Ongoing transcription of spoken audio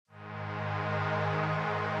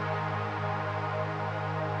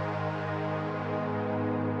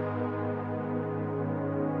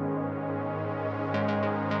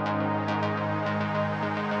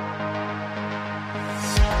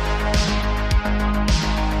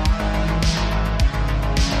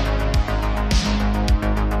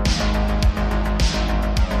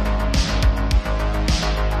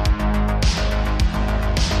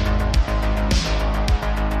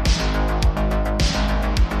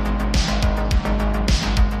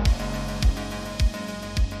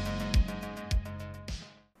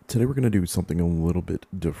Today we're going to do something a little bit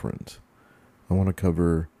different. I want to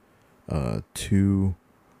cover two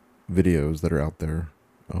videos that are out there.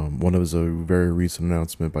 One is a very recent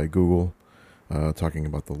announcement by Google talking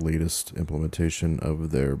about the latest implementation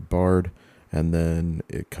of their Bard, and then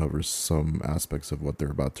it covers some aspects of what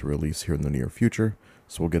they're about to release here in the near future.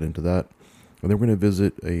 So we'll get into that. And then we're going to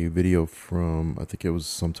visit a video from, I think it was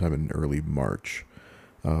sometime in early March.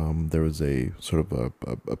 There was a sort of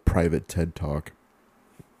a private TED Talk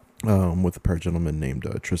with a pair of gentlemen named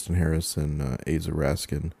Tristan Harris and Asa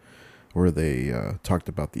Raskin, where they talked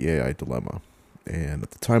about the AI dilemma. And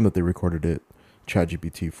at the time that they recorded it,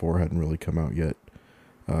 ChatGPT 4 hadn't really come out yet,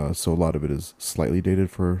 so a lot of it is slightly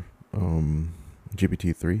dated for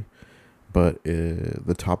GPT 3. But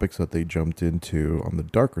the topics that they jumped into on the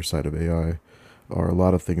darker side of AI are a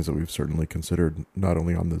lot of things that we've certainly considered, not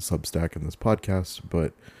only on the Substack and this podcast,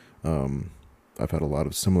 but I've had a lot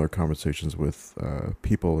of similar conversations with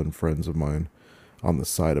people and friends of mine on the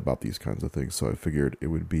side about these kinds of things. So I figured it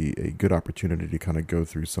would be a good opportunity to kind of go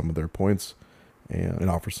through some of their points and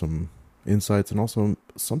offer some insights, and also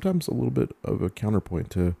sometimes a little bit of a counterpoint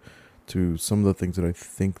to some of the things that I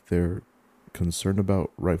think they're concerned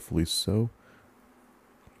about, rightfully so,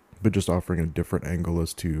 but just offering a different angle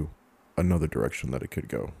as to another direction that it could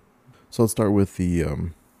go. So let's start with the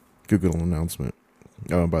Google announcement.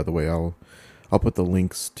 By the way, I'll put the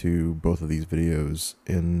links to both of these videos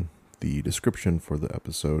in the description for the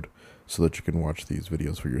episode so that you can watch these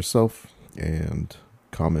videos for yourself and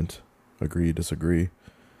comment, agree, disagree.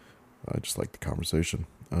 I just like the conversation.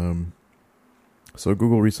 So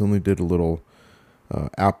Google recently did a little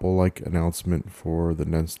Apple-like announcement for the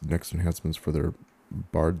next enhancements for their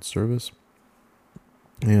Bard service.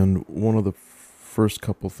 And one of the first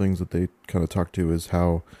couple things that they kind of talked to is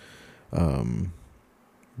how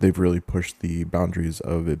they've really pushed the boundaries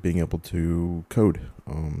of it being able to code.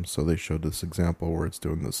 So they showed this example where it's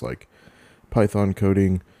doing this like Python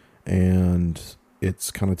coding, and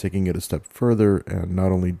it's kind of taking it a step further. And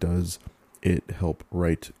not only does it help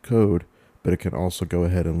write code, but it can also go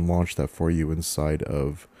ahead and launch that for you inside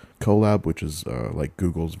of Colab, which is like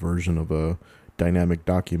Google's version of a dynamic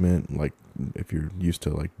document. Like if you're used to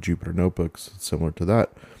like Jupyter Notebooks, it's similar to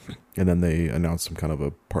that. And then they announced some kind of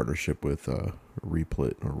a partnership with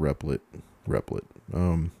Replit or Replit.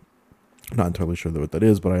 Not entirely sure what that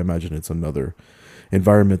is, but I imagine it's another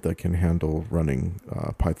environment that can handle running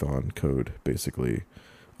Python code basically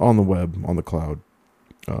on the web, on the cloud,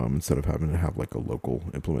 instead of having to have like a local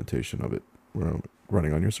implementation of it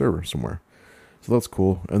running on your server somewhere. So that's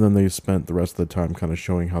cool. And then they spent the rest of the time kind of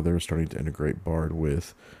showing how they're starting to integrate Bard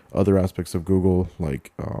with other aspects of Google,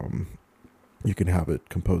 like you can have it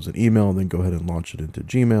compose an email and then go ahead and launch it into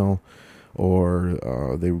Gmail,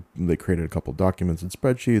 or they created a couple documents and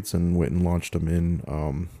spreadsheets and went and launched them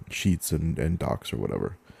in Sheets and Docs or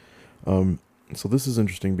whatever. So this is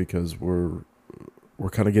interesting because we're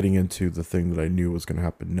kind of getting into the thing that I knew was going to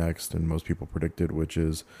happen next, and most people predicted, which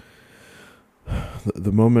is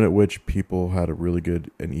the moment at which people had a really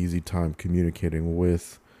good and easy time communicating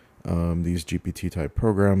with these GPT type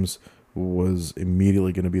programs was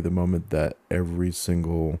immediately going to be the moment that every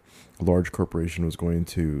single large corporation was going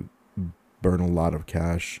to burn a lot of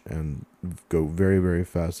cash and go very, very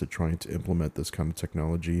fast at trying to implement this kind of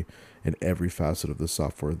technology in every facet of the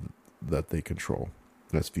software that they control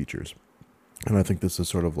as features. And I think this is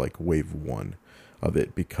sort of like wave one of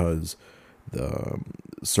it, because the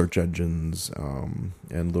search engines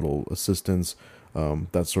and little assistants,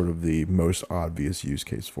 that's sort of the most obvious use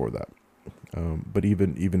case for that. But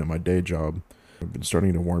even at my day job, I've been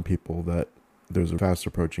starting to warn people that there's a fast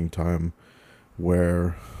approaching time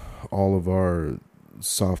where all of our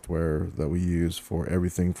software that we use for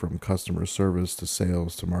everything from customer service to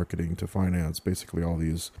sales to marketing to finance, basically all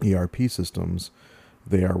these ERP systems,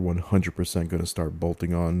 they are 100% going to start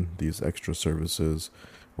bolting on these extra services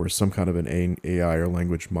where some kind of an AI or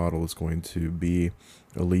language model is going to be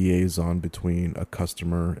a liaison between a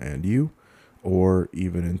customer and you, or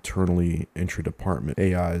even internally intra-department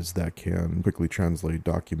AIs that can quickly translate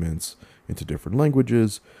documents into different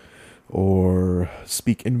languages, or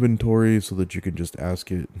speak inventory so that you can just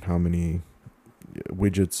ask it how many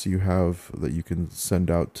widgets you have that you can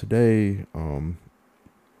send out today.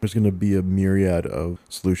 There's going to be a myriad of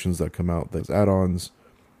solutions that come out. There's add-ons,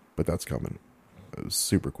 but that's coming. It was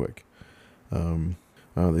super quick.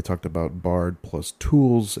 They talked about Bard plus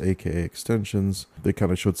tools, aka extensions. They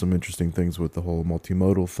kind of showed some interesting things with the whole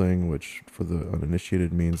multimodal thing, which for the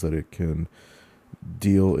uninitiated means that it can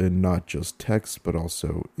deal in not just text, but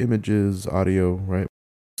also images, audio, right?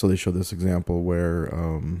 So they showed this example where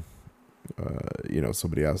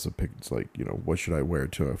somebody asks it's like, what should I wear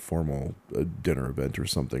to a formal dinner event or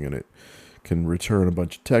something, and it can return a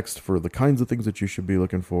bunch of text for the kinds of things that you should be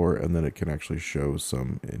looking for, and then it can actually show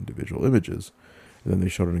some individual images. And then they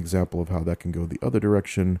showed an example of how that can go the other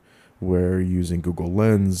direction, where using Google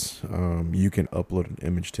Lens, you can upload an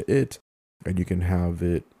image to it, and you can have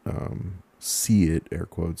it see it, air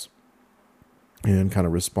quotes, and kind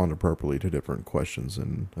of respond appropriately to different questions.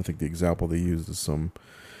 And I think the example they used is some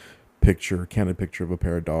candid picture of a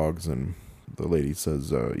pair of dogs, and the lady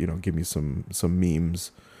says, give me some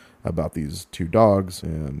memes about these two dogs.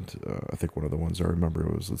 And I think one of the ones I remember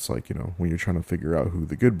was, it's like, when you're trying to figure out who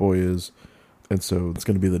the good boy is. And so it's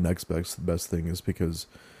going to be the next best thing, is because,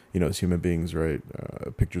 as human beings, right,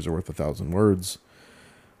 pictures are worth 1,000 words.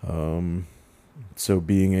 So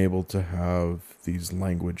being able to have these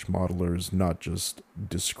language modelers not just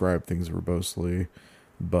describe things verbosely,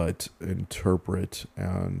 but interpret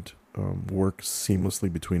and work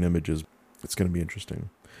seamlessly between images, it's going to be interesting.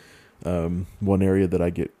 One area that I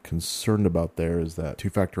get concerned about there is that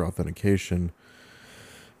two-factor authentication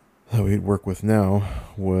that we work with now,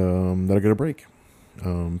 that are going to break.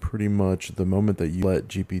 Pretty much the moment that you let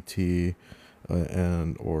GPT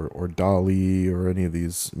or DALL-E or any of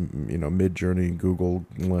these, Midjourney, Google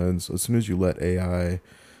Lens, as soon as you let AI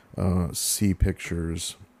see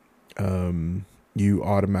pictures, you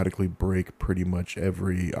automatically break pretty much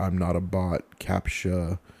every "I'm not a bot"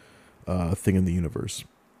 CAPTCHA thing in the universe,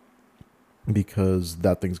 because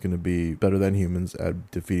that thing's going to be better than humans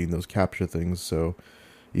at defeating those CAPTCHA things. So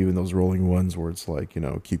even those rolling ones where it's like,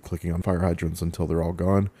 keep clicking on fire hydrants until they're all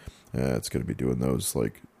gone, it's going to be doing those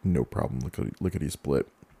like no problem, lickety split.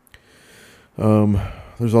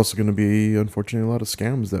 There's also going to be, unfortunately, a lot of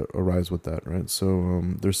scams that arise with that, right? So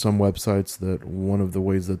there's some websites that one of the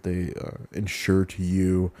ways that they ensure to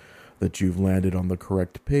you that you've landed on the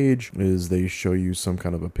correct page is they show you some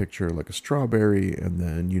kind of a picture like a strawberry, and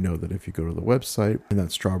then that if you go to the website and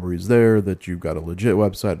that strawberry's there, that you've got a legit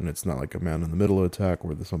website, and it's not like a man-in-the-middle attack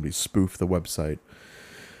where somebody spoofed the website.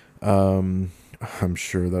 I'm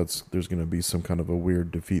sure there's going to be some kind of a weird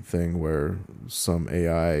defeat thing where some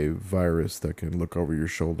AI virus that can look over your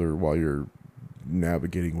shoulder while you're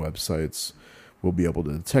navigating websites will be able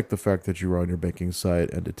to detect the fact that you were on your banking site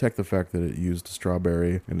and detect the fact that it used a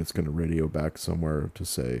strawberry, and it's going to radio back somewhere to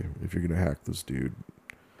say, if you're going to hack this dude,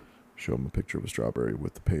 show him a picture of a strawberry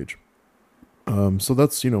with the page. So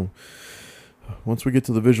that's, once we get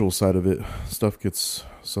to the visual side of it, stuff gets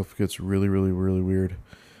really, really, really weird.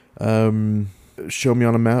 Show me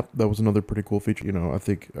on a map. That was another pretty cool feature. I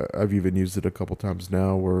think I've even used it a couple times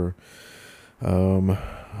now, where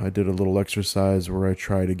I did a little exercise where I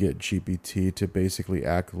try to get GPT to basically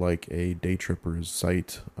act like a day tripper's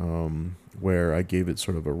site, where I gave it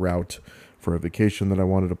sort of a route for a vacation that I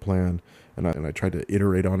wanted to plan, and I tried to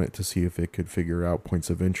iterate on it to see if it could figure out points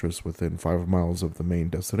of interest within 5 miles of the main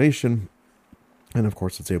destination. And of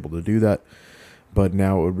course it's able to do that. But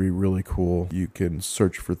now it would be really cool. You can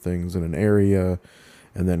search for things in an area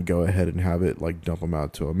and then go ahead and have it like dump them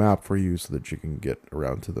out to a map for you so that you can get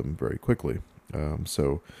around to them very quickly.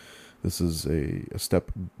 So this is a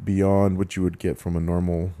step beyond what you would get from a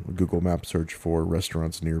normal Google Map search for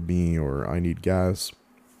restaurants near me or I need gas.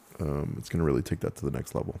 It's going to really take that to the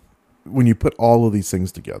next level. When you put all of these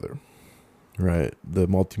things together, right, the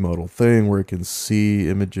multimodal thing where it can see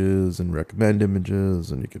images and recommend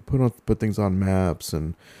images, and you can put things on maps,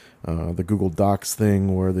 and the Google Docs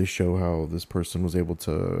thing where they show how this person was able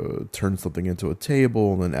to turn something into a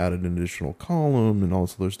table and then add an additional column and all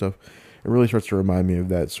this other stuff. It really starts to remind me of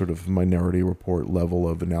that sort of Minority Report level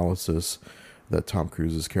of analysis that Tom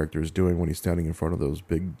Cruise's character is doing when he's standing in front of those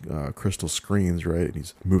big crystal screens, right? And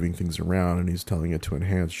he's moving things around, and he's telling it to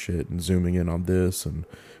enhance shit and zooming in on this and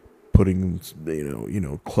putting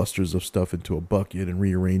clusters of stuff into a bucket and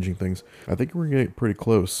rearranging things. I think we're gonna get pretty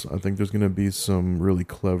close. I think there's gonna be some really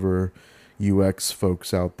clever UX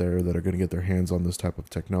folks out there that are gonna get their hands on this type of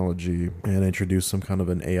technology and introduce some kind of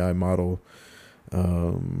an AI model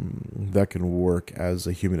that can work as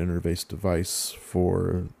a human interface device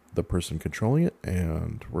for the person controlling it.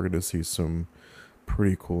 And we're gonna see some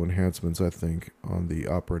pretty cool enhancements, I think, on the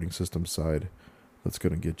operating system side. That's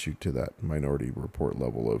going to get you to that Minority Report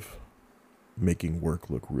level of making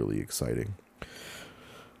work look really exciting.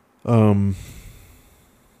 And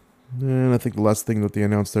I think the last thing that they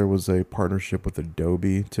announced there was a partnership with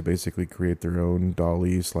Adobe to basically create their own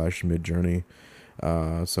DALL-E/Midjourney.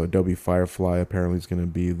 So Adobe Firefly apparently is going to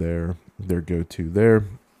be their go-to there.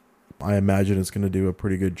 I imagine it's going to do a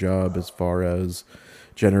pretty good job as far as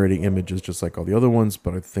generating images just like all the other ones,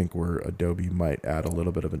 but I think where Adobe might add a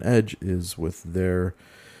little bit of an edge is with their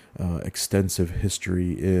extensive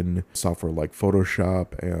history in software like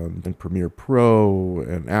Photoshop and Premiere Pro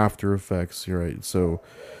and After Effects, right? So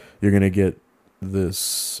you're going to get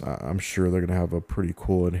this, I'm sure they're going to have a pretty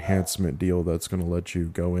cool enhancement deal that's going to let you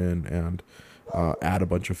go in and add a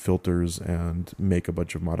bunch of filters and make a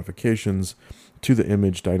bunch of modifications to the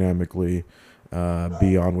image dynamically,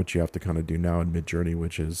 beyond what you have to kind of do now in Midjourney,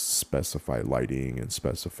 which is specify lighting and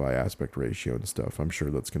specify aspect ratio and stuff. I'm sure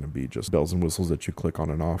that's going to be just bells and whistles that you click on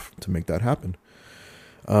and off to make that happen.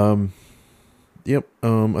 Yep.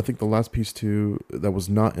 I think the last piece too that was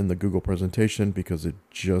not in the Google presentation because it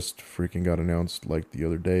just freaking got announced like the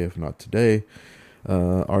other day, if not today.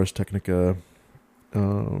 Ars Technica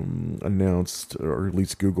announced, or at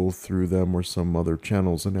least Google through them or some other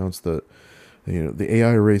channels announced that the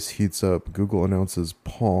AI race heats up. Google announces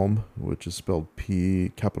Palm, which is spelled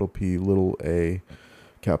P, capital P, little a,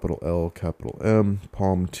 capital L, capital M.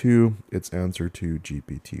 Palm 2, its answer to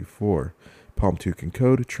GPT-4. Palm 2 can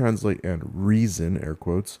code, translate, and reason, air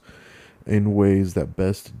quotes, in ways that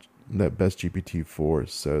best GPT-4,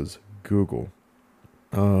 says Google.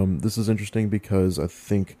 This is interesting because I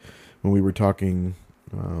think when we were talking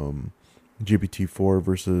GPT-4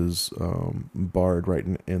 versus Bard right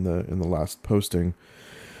in the last posting,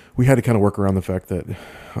 we had to kind of work around the fact that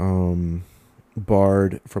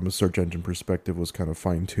Bard, from a search engine perspective, was kind of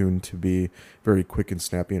fine-tuned to be very quick and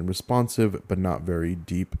snappy and responsive, but not very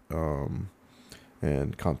deep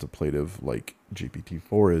and contemplative like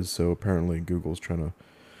GPT-4 is. So apparently Google's trying to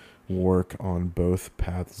work on both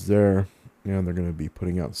paths there, and they're going to be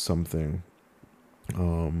putting out something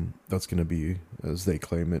that's going to be, as they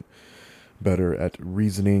claim it, better at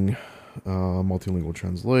reasoning, multilingual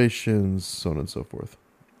translations, so on and so forth.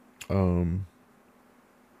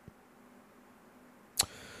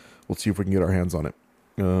 We'll see if we can get our hands on it.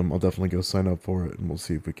 I'll definitely go sign up for it, and we'll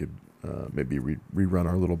see if we could maybe rerun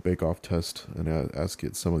our little bake-off test and ask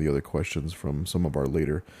it some of the other questions from some of our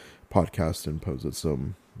later podcasts and pose it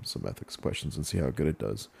some ethics questions and see how good it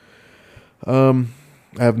does. I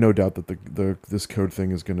have no doubt that this code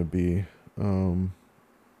thing is going to be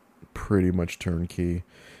pretty much turnkey.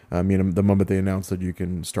 I mean, the moment they announce that you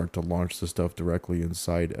can start to launch the stuff directly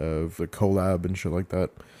inside of the Colab and shit like that,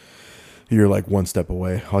 you're like one step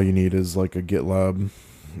away. All you need is like a GitLab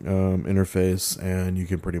interface, and you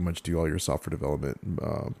can pretty much do all your software development,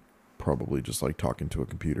 probably just like talking to a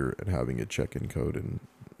computer and having it check in code and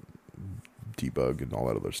debug and all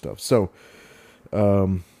that other stuff. So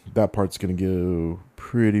that part's going to go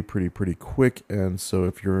pretty quick. And so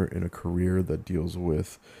if you're in a career that deals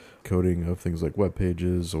with coding of things like web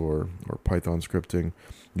pages or Python scripting,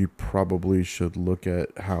 you probably should look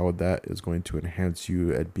at how that is going to enhance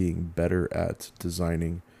you at being better at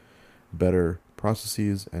designing better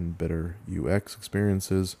processes and better UX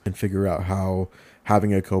experiences, and figure out how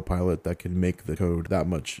having a Copilot that can make the code that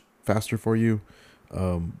much faster for you,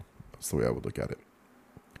 that's the way I would look at it.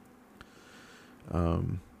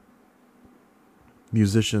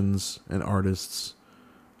 Musicians and artists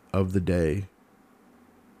of the day,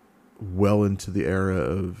 well into the era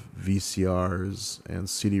of VCRs and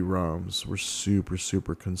CD-ROMs, were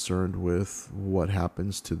super concerned with what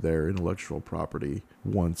happens to their intellectual property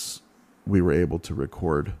once we were able to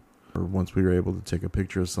record, or once we were able to take a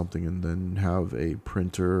picture of something and then have a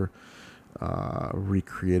printer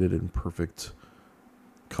recreate it in perfect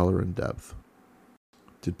color and depth.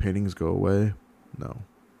 Did paintings go away? No.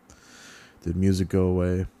 Did music go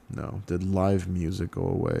away? No. Did live music go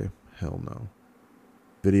away? Hell no.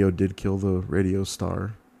 Video did kill the radio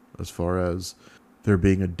star, as far as there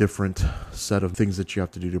being a different set of things that you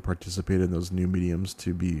have to do to participate in those new mediums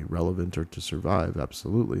to be relevant or to survive.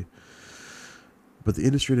 Absolutely. But the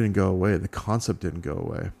industry didn't go away. The concept didn't go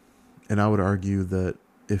away. And I would argue that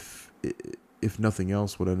if nothing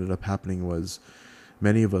else, what ended up happening was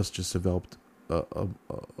many of us just developed a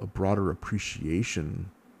broader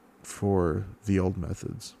appreciation for the old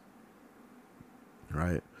methods,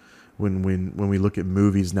 right? When we look at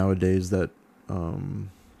movies nowadays that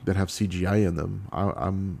have CGI in them,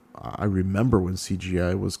 I remember when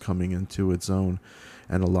CGI was coming into its own,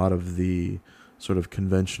 and a lot of the sort of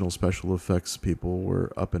conventional special effects people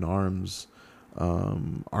were up in arms,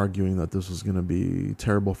 arguing that this was going to be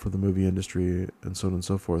terrible for the movie industry and so on and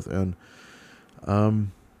so forth. And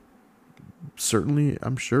certainly,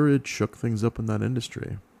 I'm sure it shook things up in that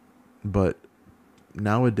industry. But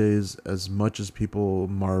nowadays, as much as people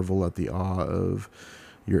marvel at the awe of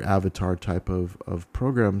your Avatar type of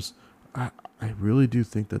programs, I really do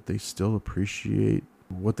think that they still appreciate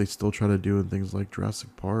what they still try to do in things like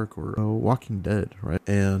Jurassic Park or Walking Dead, right?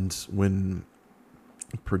 And when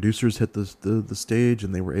producers hit the stage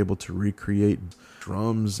and they were able to recreate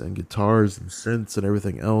drums and guitars and synths and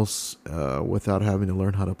everything else without having to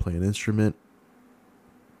learn how to play an instrument.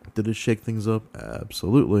 Did it shake things up?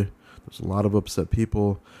 Absolutely. There's a lot of upset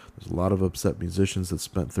people. There's a lot of upset musicians that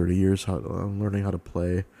spent 30 years learning how to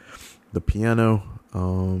play the piano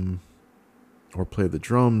or play the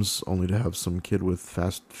drums, only to have some kid with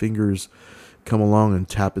fast fingers come along and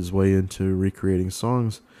tap his way into recreating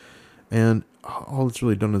songs. And all it's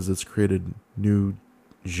really done is it's created new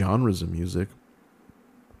genres of music,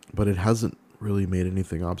 but it hasn't really made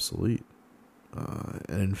anything obsolete.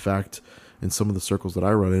 And in fact, in some of the circles that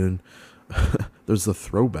I run in, there's a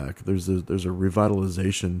throwback. There's a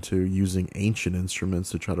revitalization to using ancient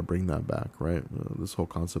instruments to try to bring that back, right? This whole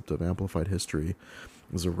concept of amplified history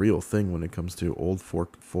is a real thing when it comes to old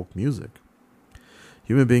folk music.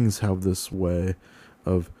 Human beings have this way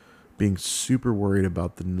of being super worried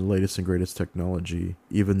about the latest and greatest technology,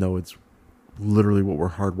 even though it's literally what we're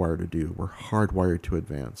hardwired to do. We're hardwired to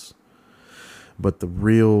advance. But the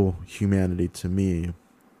real humanity to me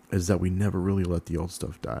is that we never really let the old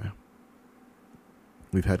stuff die.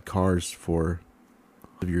 We've had cars for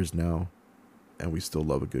years now, and we still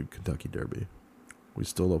love a good Kentucky Derby. We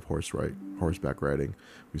still love horseback riding.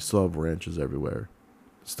 We still have ranches everywhere.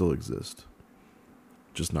 Still exist.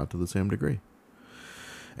 Just not to the same degree.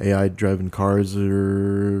 AI driven cars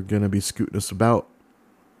are going to be scooting us about,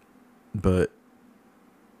 but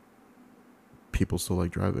people still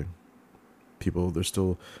like driving. There's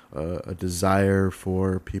still a desire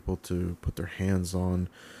for people to put their hands on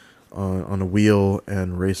a wheel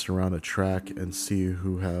and race around a track and see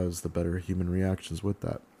who has the better human reactions with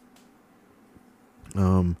that.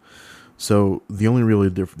 So the only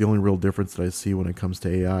real difference that I see when it comes to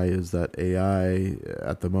AI is that AI,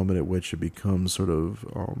 at the moment at which it becomes sort of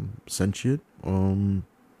sentient,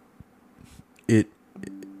 it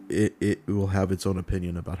will have its own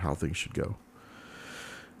opinion about how things should go,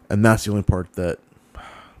 and that's the only part that.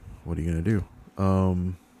 What are you gonna do?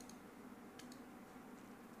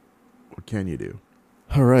 What can you do?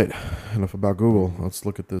 All right, enough about Google. Let's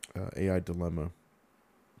look at this AI dilemma.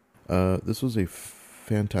 This was a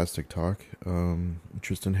fantastic talk.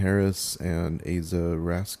 Tristan Harris and Asa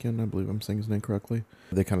Raskin, I believe I'm saying his name correctly.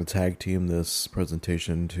 They kind of tag team this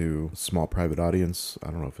presentation to a small private audience.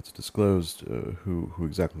 I don't know if it's disclosed who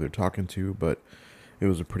exactly they're talking to, but it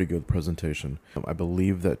was a pretty good presentation. I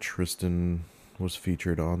believe that Tristan was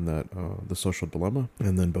featured on that The Social Dilemma,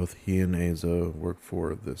 and then both he and Asa work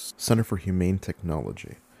for this Center for Humane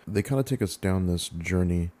Technology. They kind of take us down this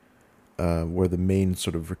journey where the main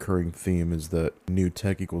sort of recurring theme is that new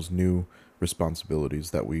tech equals new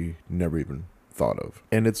responsibilities that we never even thought of.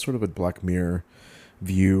 And it's sort of a Black Mirror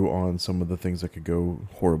view on some of the things that could go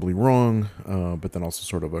horribly wrong, but then also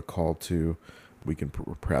sort of a call to we can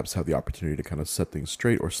perhaps have the opportunity to kind of set things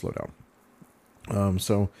straight or slow down.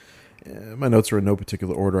 So my notes are in no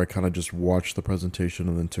particular order. I kind of just watched the presentation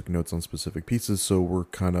and then took notes on specific pieces, so we'll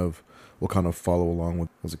kind of follow along with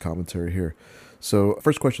as a commentary here. So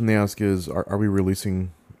first question they ask is, are we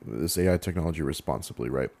releasing this AI technology responsibly,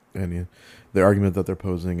 right? And the argument that they're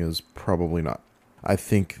posing is probably not. I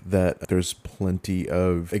think that there's plenty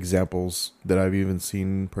of examples that I've even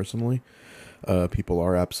seen personally. People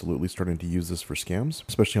are absolutely starting to use this for scams,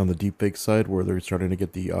 especially on the deepfake side where they're starting to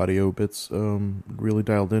get the audio bits really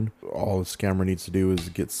dialed in. All a scammer needs to do is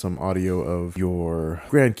get some audio of your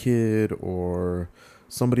grandkid or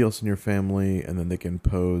somebody else in your family, and then they can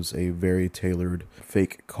pose a very tailored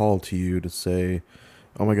fake call to you to say,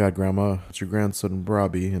 "Oh my God, Grandma, it's your grandson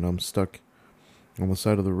Robbie, and I'm stuck on the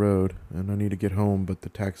side of the road, and I need to get home, but the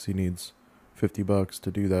taxi needs $50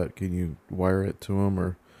 to do that. Can you wire it to him,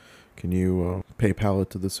 or can you PayPal it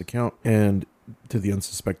to this account?" And to the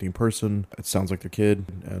unsuspecting person, it sounds like their kid,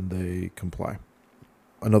 and they comply.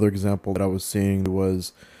 Another example that I was seeing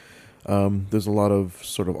was there's a lot of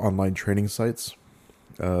sort of online training sites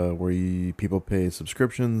where people pay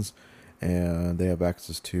subscriptions and they have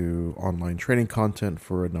access to online training content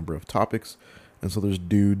for a number of topics. And so there's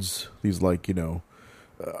dudes, these like,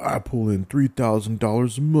 I pull in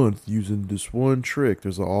 $3,000 a month using this one trick.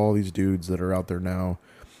 There's all these dudes that are out there now.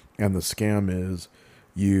 And the scam is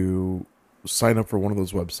you sign up for one of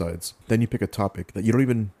those websites, then you pick a topic that you're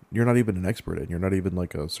not even an expert in. You're not even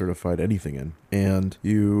like a certified anything in. And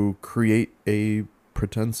you create a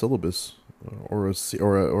pretend syllabus or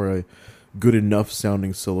a good enough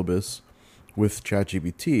sounding syllabus with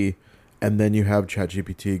ChatGPT, and then you have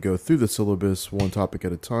ChatGPT go through the syllabus one topic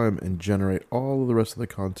at a time and generate all of the rest of the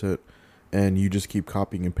content, and you just keep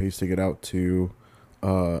copying and pasting it out to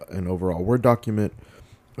an overall Word document.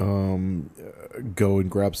 Go and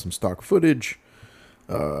grab some stock footage,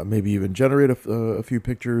 maybe even generate a few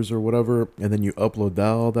pictures or whatever, and then you upload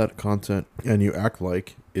all that content and you act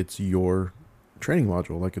like it's your training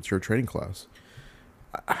module, like it's your training class.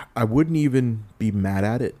 I wouldn't even be mad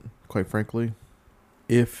at it, quite frankly,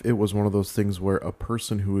 if it was one of those things where a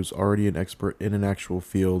person who is already an expert in an actual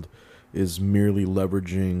field is merely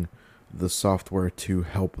leveraging the software to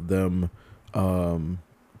help them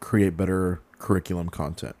create better curriculum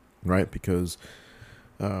content, right? Because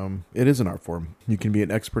it is an art form. You can be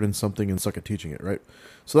an expert in something and suck at teaching it, right?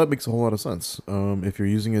 So that makes a whole lot of sense. If you're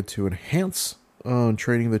using it to enhance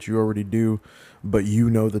training that you already do, but you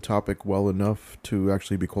know the topic well enough to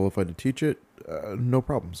actually be qualified to teach it, no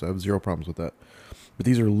problems. I have zero problems with that. But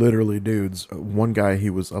these are literally dudes. One guy, he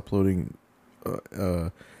was uploading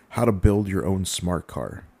how to build your own smart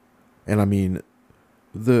car. And I mean,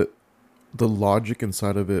 the logic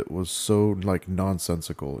inside of it was so like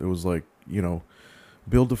nonsensical. It was like,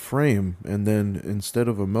 build a frame and then instead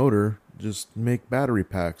of a motor, just make battery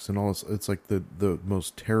packs and all this. It's like the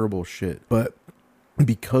most terrible shit. But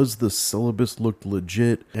because the syllabus looked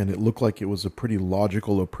legit and it looked like it was a pretty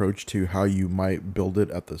logical approach to how you might build it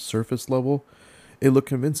at the surface level, it looked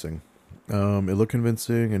convincing. And he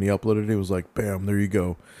uploaded it. It was like, bam, there you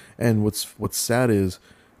go. And what's sad is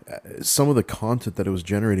some of the content that it was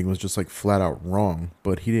generating was just like flat out wrong,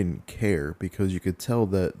 but he didn't care because you could tell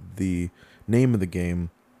that the name of the game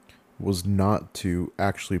was not to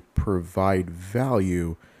actually provide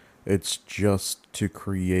value. It's just to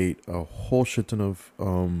create a whole shit ton of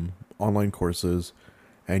online courses,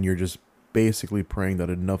 and you're just basically praying that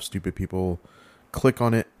enough stupid people click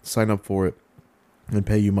on it, sign up for it, and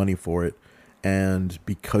pay you money for it. And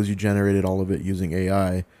because you generated all of it using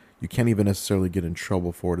AI, you can't even necessarily get in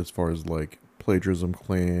trouble for it as far as like plagiarism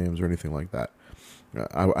claims or anything like that.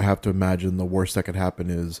 I have to imagine the worst that could happen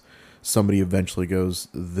is somebody eventually goes,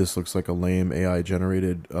 this looks like a lame AI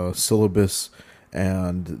generated syllabus,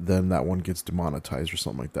 and then that one gets demonetized or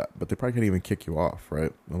something like that. But they probably can't even kick you off,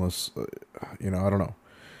 right? Unless, I don't know.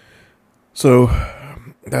 So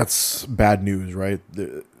that's bad news, right?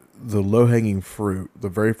 The low-hanging fruit, the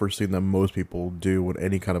very first thing that most people do when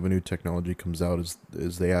any kind of a new technology comes out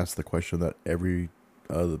is they ask the question that every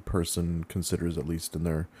other person considers, at least in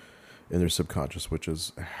their subconscious, which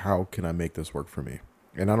is, how can I make this work for me?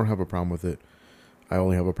 And I don't have a problem with it. I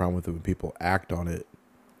only have a problem with it when people act on it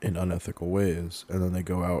in unethical ways, and then they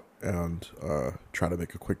go out and try to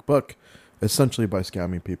make a quick buck, essentially by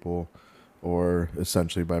scamming people, or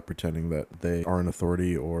essentially by pretending that they are an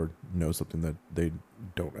authority or know something that they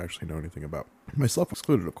don't actually know anything about. Myself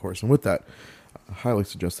excluded, of course. And with that, I highly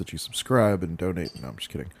suggest that you subscribe and donate. No, I'm just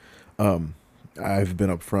kidding. I've been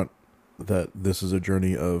upfront that this is a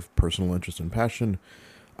journey of personal interest and passion.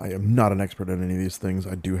 I am not an expert in any of these things.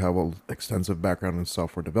 I do have an extensive background in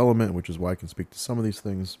software development, which is why I can speak to some of these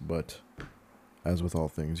things, but as with all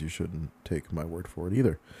things, you shouldn't take my word for it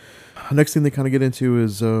either. Next thing they kind of get into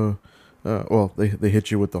is, they hit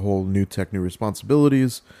you with the whole new tech, new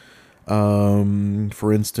responsibilities.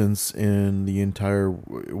 For instance,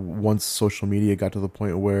 once social media got to the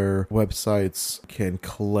point where websites can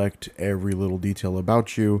collect every little detail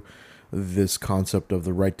about you, this concept of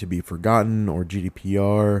the right to be forgotten, or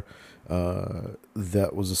GDPR,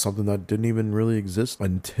 that was something that didn't even really exist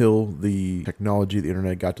until the technology, the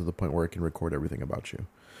internet, got to the point where it can record everything about you.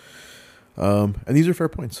 And these are fair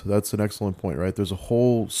points. That's an excellent point, right? There's a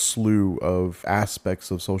whole slew of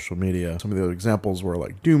aspects of social media. Some of the other examples were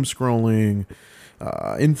like doom scrolling,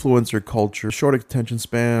 influencer culture, short attention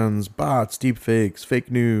spans, bots, deep fakes,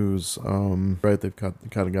 fake news, right? They've kind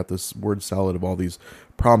of got this word salad of all these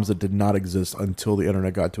problems that did not exist until the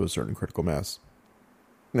internet got to a certain critical mass.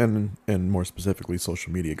 And more specifically,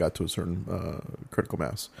 social media got to a certain critical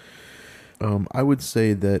mass. I would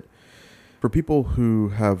say that for people who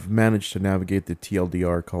have managed to navigate the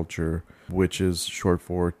TLDR culture, which is short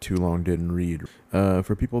for too long didn't read,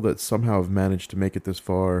 for people that somehow have managed to make it this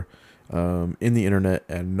far in the internet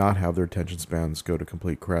and not have their attention spans go to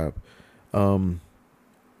complete crap,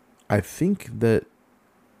 I think that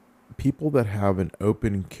people that have an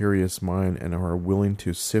open, curious mind and are willing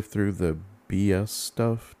to sift through the BS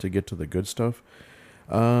stuff to get to the good stuff,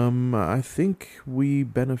 I think we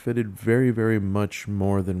benefited very, very much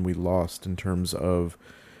more than we lost in terms of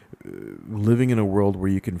living in a world where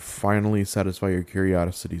you can finally satisfy your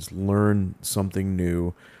curiosities, learn something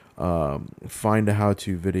new, find a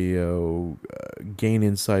how-to video, gain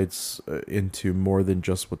insights into more than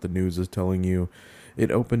just what the news is telling you.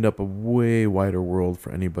 It opened up a way wider world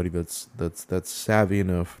for anybody that's savvy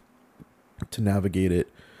enough to navigate it.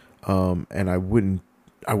 And I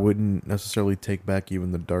wouldn't necessarily take back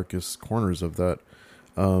even the darkest corners of that,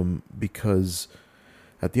 because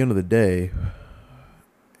at the end of the day,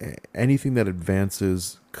 anything that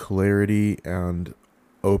advances clarity and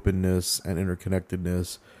openness and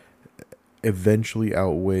interconnectedness eventually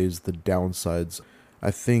outweighs the downsides.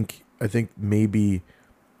 I think maybe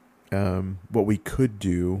what we could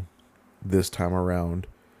do this time around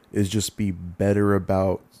is just be better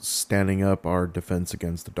about standing up our defense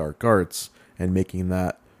against the dark arts and making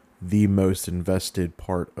that the most invested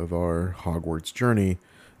part of our Hogwarts journey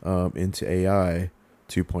into AI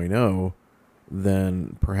 2.0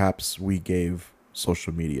 than perhaps we gave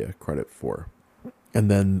social media credit for. And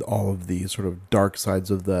then all of the sort of dark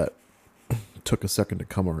sides of that took a second to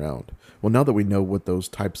come around. Well, now that we know what those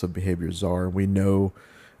types of behaviors are, we know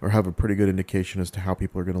or have a pretty good indication as to how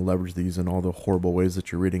people are going to leverage these in all the horrible ways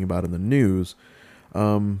that you're reading about in the news.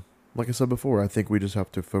 Like I said before, I think we just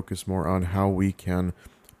have to focus more on how we can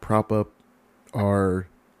prop up our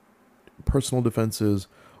personal defenses,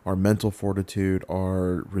 our mental fortitude,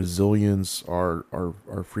 our resilience, our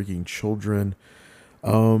freaking children,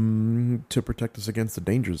 to protect us against the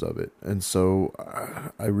dangers of it. And so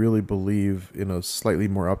I really believe in a slightly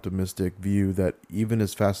more optimistic view that even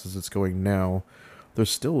as fast as it's going now, there's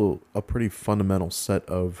still a pretty fundamental set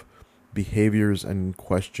of behaviors and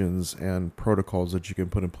questions and protocols that you can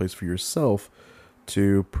put in place for yourself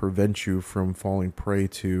to prevent you from falling prey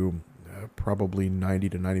to probably 90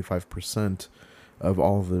 to 95% of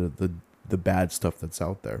all the bad stuff that's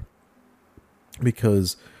out there.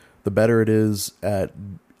 Because the better it is at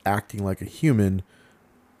acting like a human,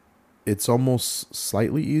 it's almost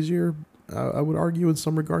slightly easier, I would argue, in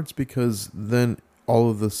some regards, because then all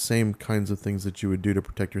of the same kinds of things that you would do to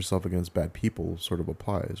protect yourself against bad people sort of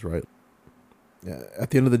applies, right?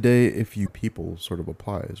 At the end of the day, if you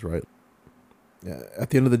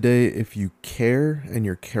care and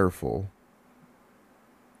you're careful,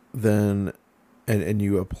 then and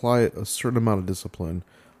you apply a certain amount of discipline,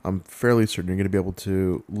 I'm fairly certain you're going to be able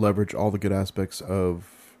to leverage all the good aspects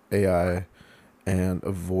of AI and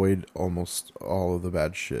avoid almost all of the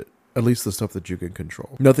bad shit. At least the stuff that you can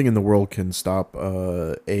control. Nothing in the world can stop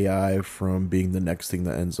AI from being the next thing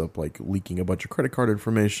that ends up like leaking a bunch of credit card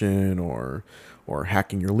information or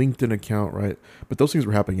hacking your LinkedIn account, right? But those things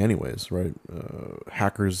were happening anyways, right?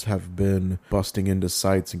 Hackers have been busting into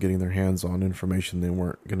sites and getting their hands on information they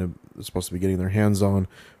weren't supposed to be getting their hands on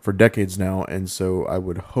for decades now. And so I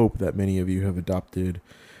would hope that many of you have adopted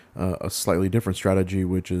a slightly different strategy,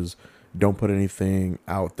 which is don't put anything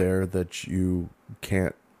out there that you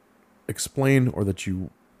can't explain or that you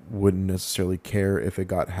wouldn't necessarily care if it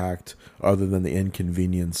got hacked, other than the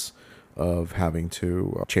inconvenience of having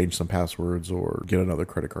to change some passwords or get another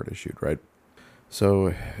credit card issued, right?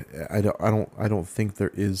 So I don't think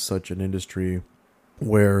there is such an industry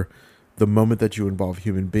where the moment that you involve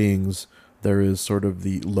human beings, there is sort of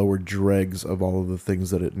the lower dregs of all of the things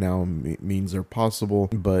that it now means are possible,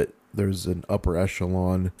 but there's an upper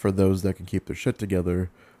echelon for those that can keep their shit together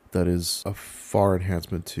that is a far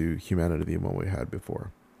enhancement to humanity than what we had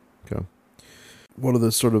before. Okay. One of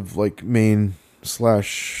the sort of like main /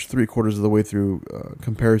 3/4 of the way through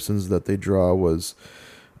comparisons that they draw was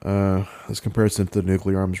this comparison to the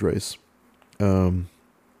nuclear arms race.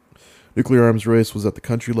 Nuclear arms race was at the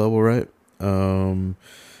country level, right? And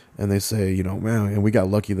they say, man, and we got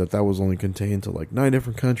lucky that was only contained to like 9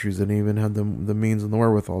 different countries that even had the means and the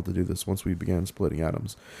wherewithal to do this once we began splitting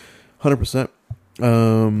atoms. 100%.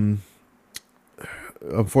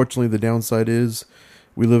 Unfortunately, the downside is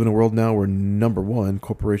we live in a world now where, number one,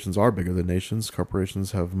 corporations are bigger than nations.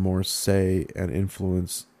 Corporations have more say and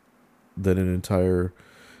influence than an entire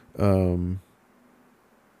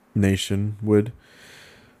nation would.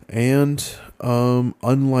 And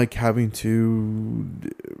unlike having to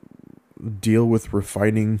deal with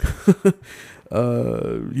refining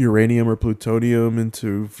uranium or plutonium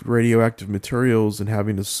into radioactive materials and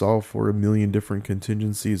having to solve for a million different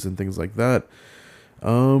contingencies and things like that,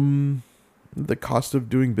 the cost of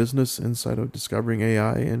doing business inside of discovering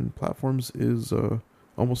AI and platforms is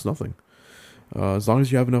almost nothing. As long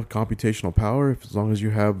as you have enough computational power, as long as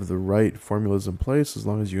you have the right formulas in place, as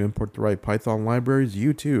long as you import the right Python libraries,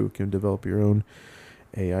 you too can develop your own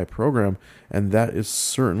AI program. And that is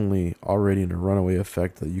certainly already in a runaway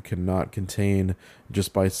effect that you cannot contain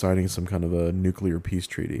just by signing some kind of a nuclear peace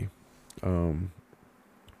treaty.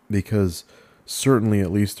 Because certainly,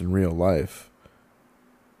 at least in real life,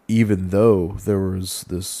 even though there was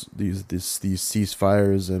these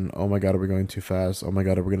ceasefires and, oh my God, are we going too fast? Oh my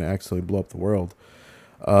God, are we going to accidentally blow up the world?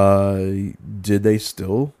 Did they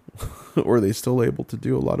still, or were they still able to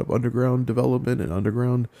do a lot of underground development and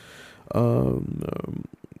underground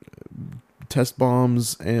test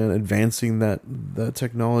bombs and advancing that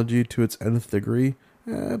technology to its nth degree?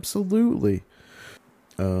 Absolutely.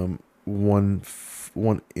 One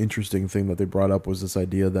interesting thing that they brought up was this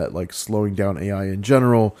idea that like slowing down AI in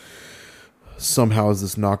general somehow has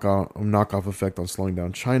this knockoff effect on slowing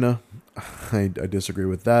down China. I disagree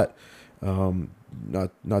with that.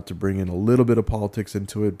 Not to bring in a little bit of politics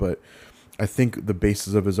into it, but I think the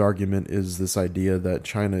basis of his argument is this idea that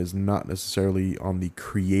China is not necessarily on the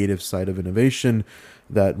creative side of innovation,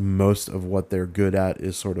 that most of what they're good at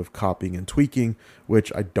is sort of copying and tweaking,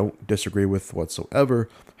 which I don't disagree with whatsoever.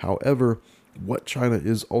 However, what China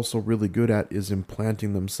is also really good at is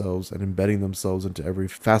implanting themselves and embedding themselves into every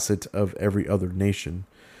facet of every other nation.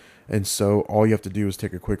 And so all you have to do is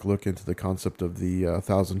take a quick look into the concept of the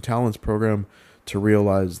 1,000 Talents program to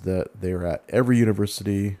realize that they're at every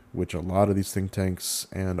university, which a lot of these think tanks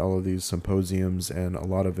and all of these symposiums and a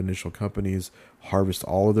lot of initial companies harvest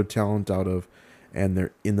all of their talent out of, and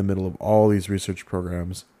they're in the middle of all these research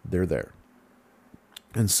programs. They're there.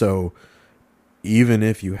 And so even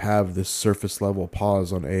if you have this surface level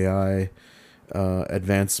pause on AI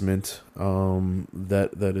advancement that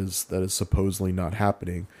is supposedly not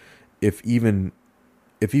happening, if even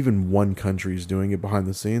one country is doing it behind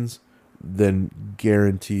the scenes, then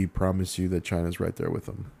promise you that China's right there with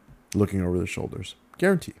them, looking over their shoulders.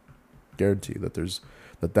 Guarantee that there's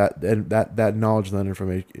that knowledge and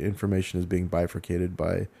that information is being bifurcated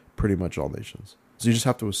by pretty much all nations. So you just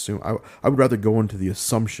have to assume. I would rather go into the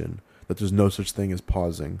assumption that there's no such thing as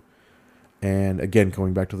pausing. And again,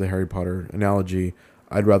 going back to the Harry Potter analogy,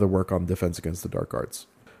 I'd rather work on defense against the dark arts,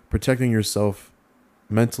 protecting yourself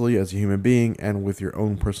mentally as a human being and with your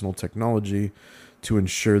own personal technology to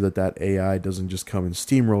ensure that AI doesn't just come and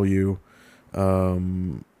steamroll you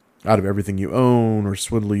out of everything you own, or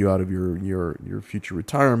swindle you out of your future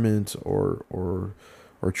retirement, or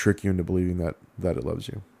trick you into believing that it loves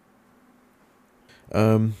you.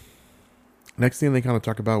 Next thing they kind of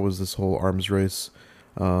talk about was this whole arms race,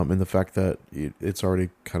 and the fact that it's already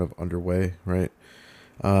kind of underway, right?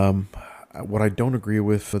 What I don't agree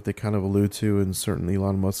with, that they kind of allude to, and certainly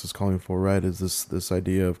Elon Musk is calling for, right, is this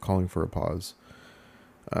idea of calling for a pause.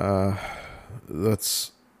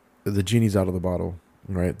 That's the genie's out of the bottle,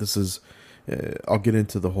 right? This is, I'll get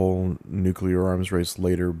into the whole nuclear arms race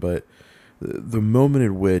later, but the moment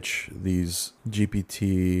at which these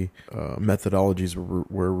GPT methodologies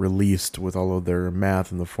were released with all of their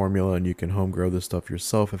math and the formula, and you can home grow this stuff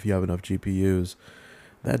yourself if you have enough GPUs,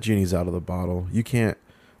 that genie's out of the bottle. You can't.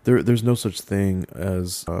 There's no such thing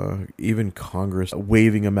as even Congress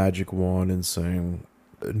waving a magic wand and saying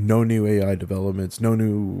no new AI developments, no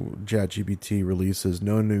new ChatGPT releases,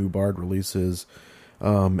 no new Bard releases,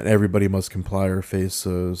 and everybody must comply or face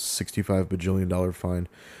a $65 bajillion fine.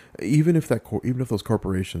 Even if those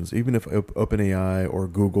corporations, even if OpenAI or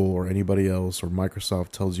Google or anybody else or Microsoft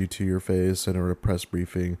tells you to your face in a press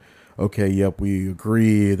briefing, okay, yep, we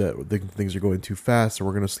agree that things are going too fast, so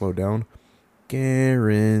we're going to slow down.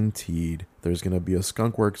 Guaranteed there's going to be a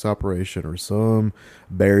skunkworks operation or some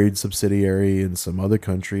buried subsidiary in some other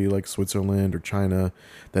country like Switzerland or China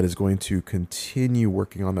that is going to continue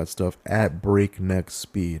working on that stuff at breakneck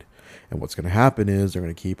speed. And what's going to happen is they're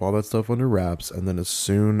going to keep all that stuff under wraps, and then as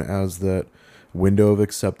soon as that window of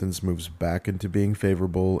acceptance moves back into being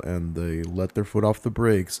favorable and they let their foot off the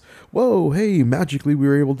brakes, whoa, hey, magically we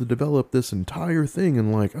were able to develop this entire thing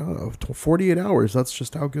in 48 hours. That's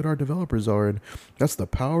just how good our developers are, and that's the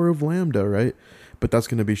power of Lambda, right? But that's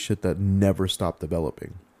going to be shit that never stopped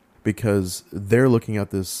developing, because they're looking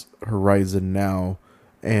at this horizon now,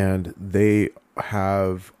 and they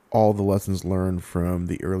have all the lessons learned from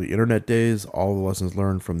the early internet days, all the lessons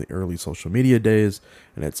learned from the early social media days,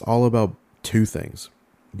 and it's all about two things.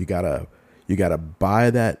 You gotta buy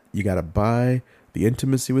the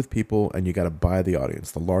intimacy with people, and you gotta buy the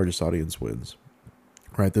audience. The largest audience wins,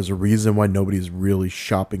 right? There's a reason why nobody's really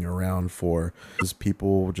shopping around for this.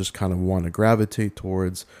 People just kind of want to gravitate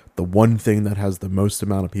towards the one thing that has the most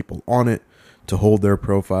amount of people on it to hold their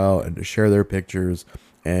profile and to share their pictures.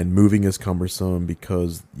 And moving is cumbersome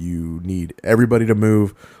because you need everybody to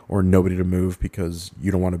move or nobody to move, because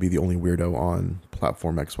you don't want to be the only weirdo on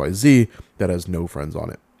platform XYZ that has no friends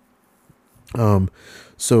on it.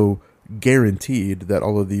 So guaranteed that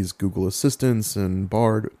all of these Google Assistants and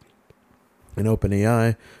Bard and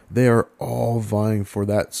OpenAI, they are all vying for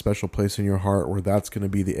that special place in your heart where that's going to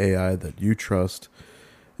be the AI that you trust.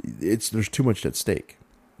 There's too much at stake,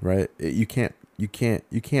 right? You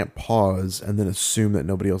can't pause and then assume that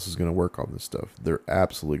nobody else is going to work on this stuff. They're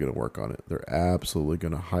absolutely going to work on it. They're absolutely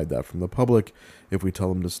going to hide that from the public if we tell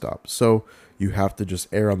them to stop. So you have to just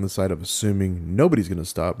err on the side of assuming nobody's going to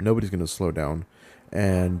stop, nobody's going to slow down,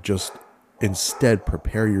 and just instead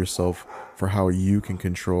prepare yourself for how you can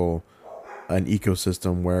control an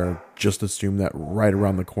ecosystem where just assume that right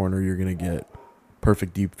around the corner you're going to get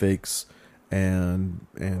perfect deep fakes and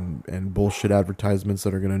bullshit advertisements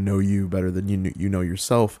that are going to know you better than you know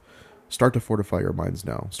yourself. Start to fortify your minds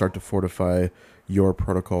now. Start to fortify your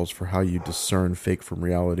protocols for how you discern fake from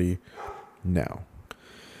reality now.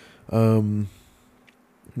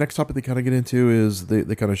 Next topic they kind of get into is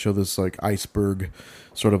they kind of show this like iceberg,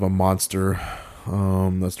 sort of a monster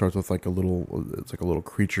that starts with like it's like a little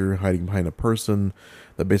creature hiding behind a person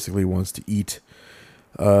that basically wants to eat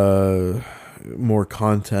more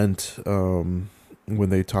content. When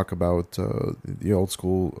they talk about the old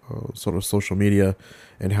school sort of social media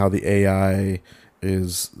and how the AI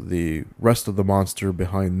is the rest of the monster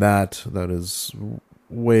behind that is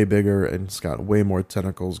way bigger and it's got way more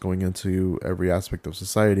tentacles going into every aspect of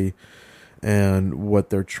society. And what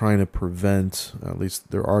they're trying to prevent, at least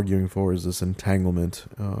they're arguing for, is this entanglement,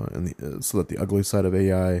 so that the ugly side of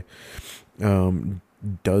AI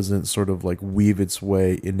doesn't sort of like weave its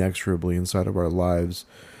way inexorably inside of our lives,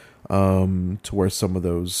 to where some of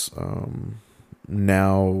those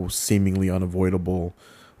now seemingly unavoidable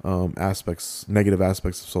negative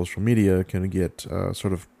aspects of social media can get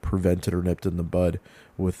sort of prevented or nipped in the bud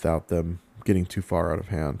without them getting too far out of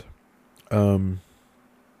hand.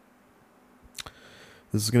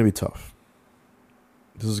 This is going to be tough.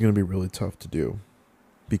 This is going to be really tough to do,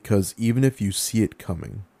 because even if you see it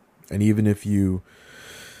coming, and even if you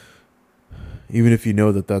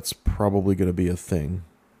know that that's probably going to be a thing,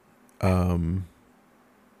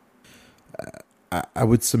 I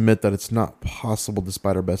would submit that it's not possible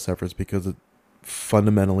despite our best efforts, because it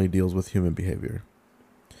fundamentally deals with human behavior.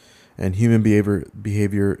 And human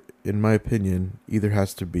behavior, in my opinion, either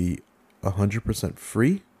has to be 100%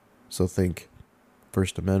 free, so think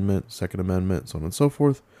First Amendment, Second Amendment, so on and so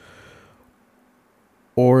forth,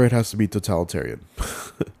 or it has to be totalitarian,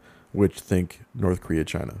 which think North Korea,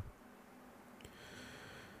 China.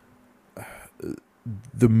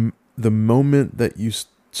 The moment that you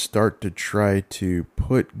start to try to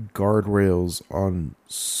put guardrails on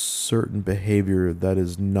certain behavior that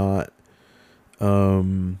is not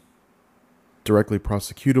directly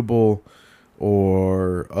prosecutable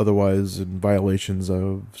or otherwise in violations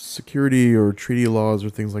of security or treaty laws or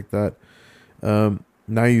things like that,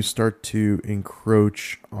 now you start to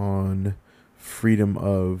encroach on freedom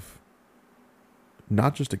of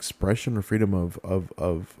not just expression or freedom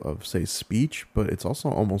of say speech, but it's also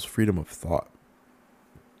almost freedom of thought,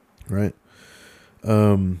 right?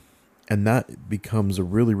 And that becomes a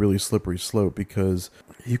really, really slippery slope, because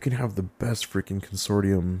you can have the best freaking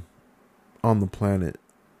consortium on the planet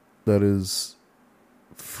that is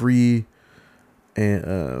free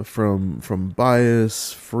and from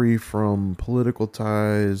bias, free from political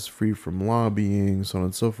ties, free from lobbying, so on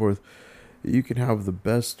and so forth. You can have the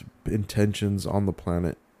best intentions on the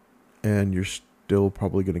planet, and you're still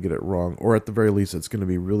probably going to get it wrong, or at the very least, it's going to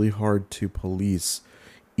be really hard to police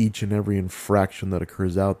each and every infraction that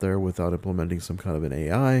occurs out there without implementing some kind of an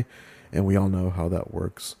AI. And we all know how that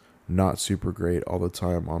works. Not super great all the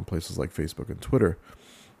time on places like Facebook and Twitter.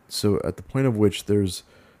 So at the point of which there's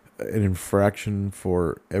an infraction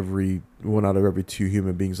for every one out of every two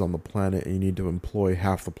human beings on the planet, and you need to employ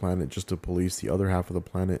half the planet just to police the other half of the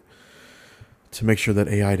planet to make sure that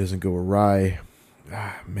AI doesn't go awry.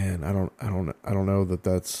 Man, I don't know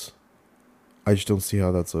that's. I just don't see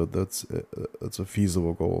how that's a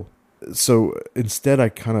feasible goal. So instead, I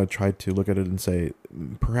kind of tried to look at it and say,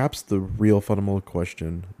 perhaps the real fundamental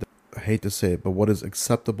question, I hate to say it, but what is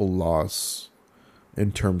acceptable loss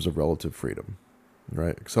in terms of relative freedom,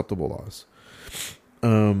 right? Acceptable loss.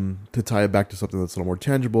 To tie it back to something that's a little more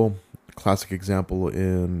tangible, a classic example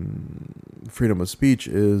in freedom of speech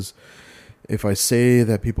is, if I say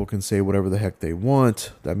that people can say whatever the heck they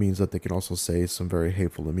want, that means that they can also say some very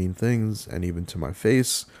hateful and mean things, and even to my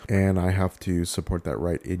face. And I have to support that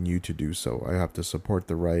right in you to do so. I have to support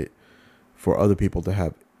the right for other people to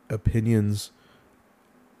have opinions,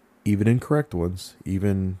 even incorrect ones,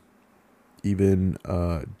 even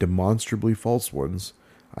demonstrably false ones.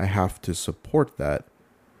 I have to support that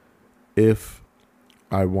if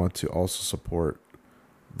I want to also support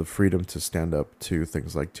the freedom to stand up to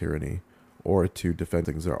things like tyranny, or to defend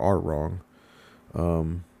things that are wrong,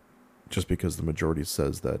 just because the majority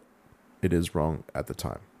says that it is wrong at the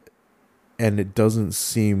time. And it doesn't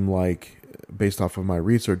seem like, based off of my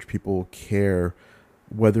research, people care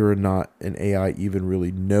whether or not an AI even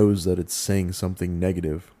really knows that it's saying something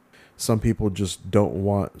negative. Some people just don't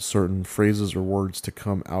want certain phrases or words to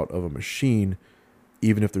come out of a machine,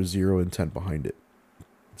 even if there's zero intent behind it.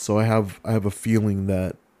 So I have a feeling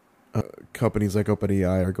that Companies like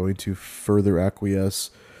OpenAI are going to further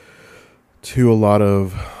acquiesce to a lot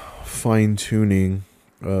of fine tuning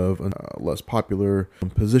of less popular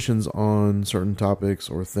positions on certain topics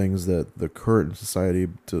or things that the current society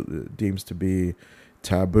deems to be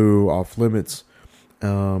taboo, off limits.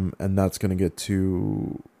 And that's going to get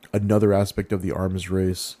to another aspect of the arms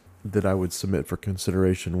race that I would submit for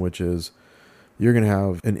consideration, which is you're going to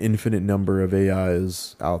have an infinite number of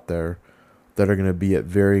AIs out there that are going to be at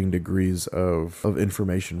varying degrees of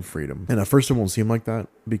information freedom. And at first it won't seem like that,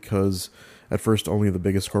 because at first only the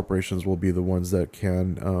biggest corporations will be the ones that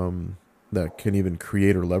can even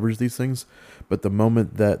create or leverage these things. But the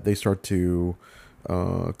moment that they start to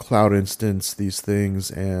cloud instance these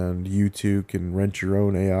things, and you too can rent your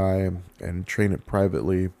own AI and train it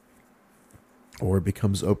privately, or it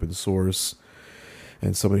becomes open source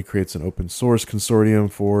and somebody creates an open source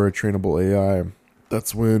consortium for a trainable AI,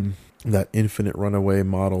 that's when that infinite runaway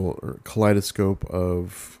model or kaleidoscope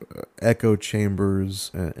of echo chambers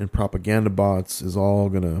and propaganda bots is all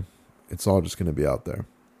just gonna be out there.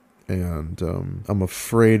 And I'm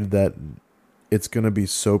afraid that it's gonna be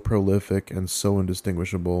so prolific and so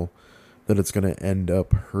indistinguishable that it's gonna end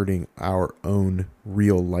up hurting our own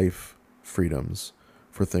real life freedoms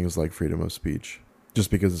for things like freedom of speech, just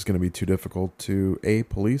because it's going to be too difficult to A,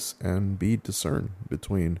 police, and B, discern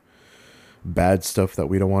between bad stuff that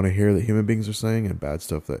we don't want to hear that human beings are saying and bad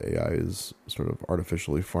stuff that AI is sort of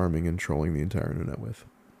artificially farming and trolling the entire internet with.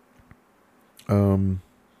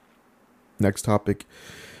 Next topic,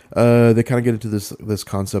 they kind of get into this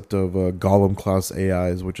concept of Golem class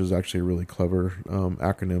AIs, which is actually a really clever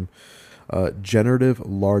acronym. Generative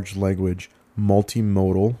large language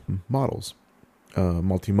multimodal models.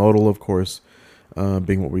 Multimodal, of course,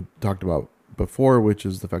 being what we talked about before, which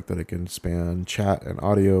is the fact that it can span chat and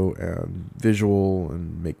audio and visual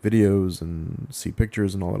and make videos and see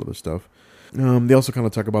pictures and all that other stuff. They also kind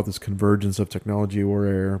of talk about this convergence of technology,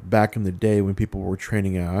 where back in the day when people were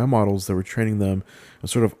training AI models, they were training them in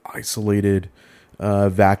sort of isolated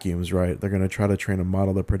vacuums, right? They're going to try to train a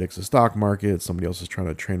model that predicts the stock market. Somebody else is trying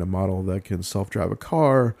to train a model that can self-drive a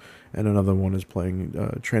car. And another one is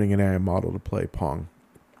training an AI model to play Pong.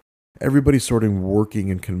 Everybody's sort of working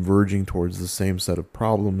and converging towards the same set of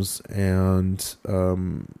problems, and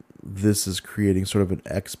this is creating sort of an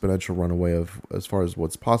exponential runaway of as far as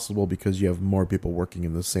what's possible, because you have more people working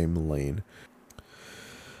in the same lane.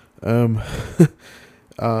 One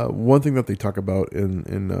thing that they talk about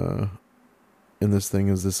in this thing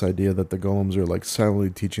is this idea that the golems are like silently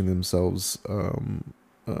teaching themselves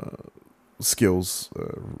skills,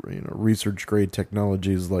 research grade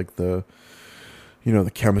technologies like the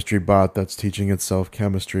chemistry bot that's teaching itself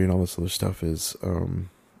chemistry and all this other stuff is,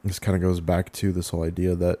 this kind of goes back to this whole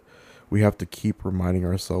idea that we have to keep reminding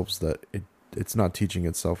ourselves that it's not teaching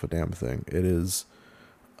itself a damn thing. It is,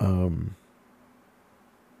 like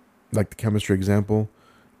the chemistry example,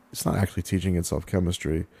 it's not actually teaching itself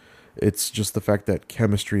chemistry. It's just the fact that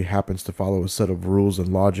chemistry happens to follow a set of rules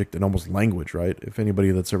and logic and almost language, right? If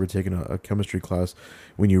anybody that's ever taken a chemistry class,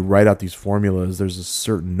 when you write out these formulas, there's a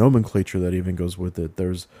certain nomenclature that even goes with it.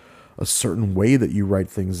 There's a certain way that you write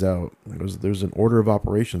things out. There's an order of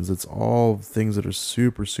operations. It's all things that are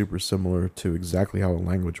super, super similar to exactly how a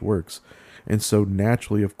language works. And so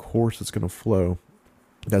naturally, of course, it's going to flow.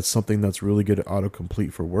 That's something that's really good at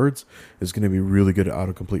autocomplete for words is going to be really good at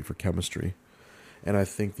autocomplete for chemistry. And I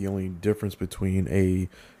think the only difference between a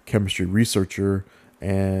chemistry researcher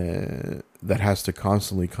and that has to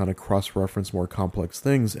constantly kind of cross-reference more complex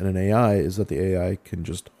things and an AI is that the AI can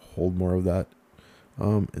just hold more of that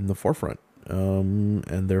in the forefront,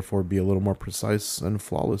 and therefore be a little more precise and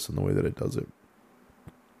flawless in the way that it does it.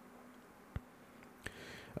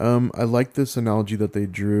 I like this analogy that they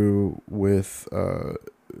drew with,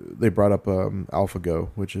 they brought up AlphaGo,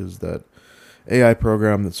 which is that AI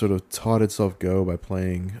program that sort of taught itself Go by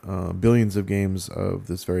playing billions of games of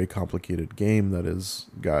this very complicated game that has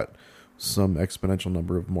got some exponential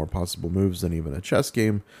number of more possible moves than even a chess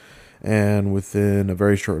game. And within a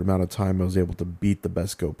very short amount of time, I was able to beat the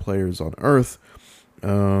best Go players on Earth,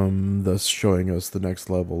 thus showing us the next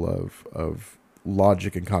level of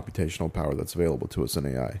logic and computational power that's available to us in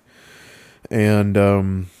AI. And I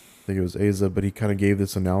think it was Asa, but he kind of gave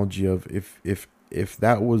this analogy of if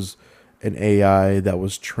that was an AI that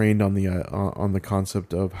was trained on the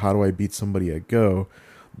concept of how do I beat somebody at Go,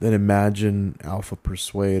 then imagine Alpha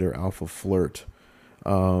Persuade or Alpha Flirt.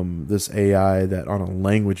 This AI that on a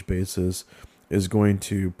language basis is going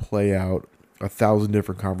to play out 1,000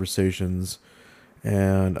 different conversations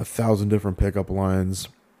and 1,000 different pickup lines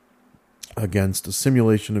against a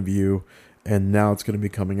simulation of you And now it's going to be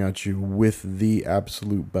coming at you with the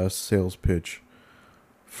absolute best sales pitch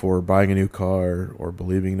for buying a new car or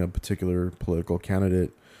believing in a particular political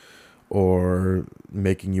candidate or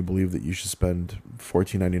making you believe that you should spend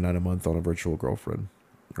 $14.99 a month on a virtual girlfriend,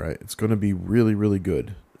 right? It's going to be really, really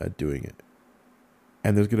good at doing it.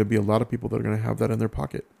 And there's going to be a lot of people that are going to have that in their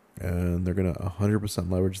pocket. And they're going to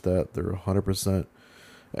 100% leverage that. They're 100%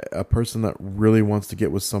 a person that really wants to get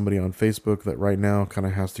with somebody on Facebook that right now kind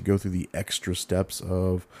of has to go through the extra steps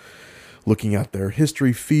of looking at their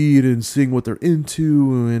history feed and seeing what they're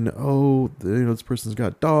into, and this person's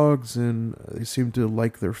got dogs and they seem to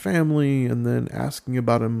like their family, and then asking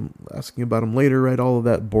about him later, right? All of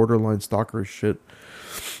that borderline stalkerish shit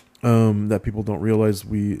that people don't realize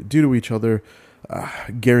we do to each other.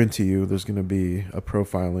 Guarantee you there's going to be a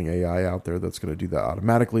profiling AI out there that's going to do that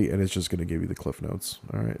automatically, and it's just going to give you the cliff notes.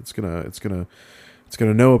 All right, it's going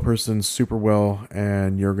to know a person super well,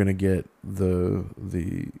 and you're going to get the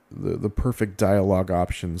perfect dialogue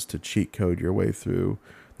options to cheat code your way through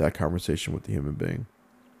that conversation with the human being.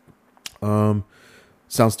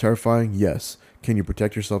 Sounds terrifying? Yes. Can you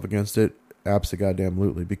protect yourself against it?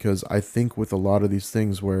 Abso-goddamn-lutely. Because I think with a lot of these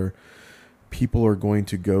things where people are going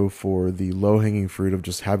to go for the low-hanging fruit of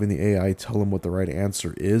just having the AI tell them what the right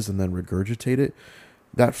answer is and then regurgitate it,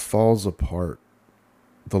 that falls apart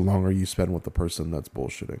the longer you spend with the person that's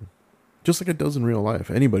bullshitting. Just like it does in real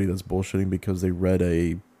life. Anybody that's bullshitting because they read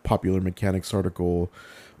a popular mechanics article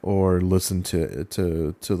or listened to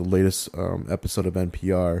the latest episode of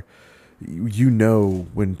NPR, you know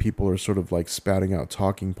when people are sort of like spouting out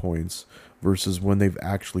talking points versus when they've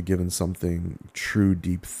actually given something true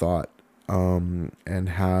deep thought, and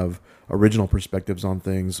have original perspectives on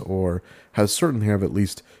things, or certainly have at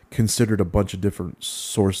least considered a bunch of different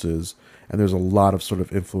sources, and there's a lot of sort of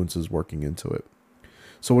influences working into it.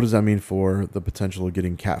 So what does that mean for the potential of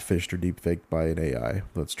getting catfished or deepfaked by an AI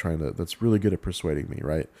that's really good at persuading me,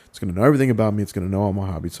 right? It's going to know everything about me. It's going to know all my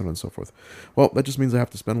hobbies, so on and so forth. Well, that just means I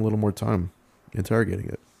have to spend a little more time interrogating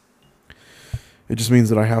it. It just means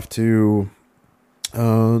that I have to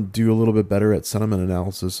do a little bit better at sentiment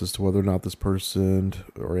analysis as to whether or not this person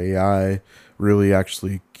or AI really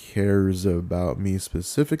actually cares about me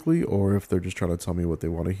specifically, or if they're just trying to tell me what they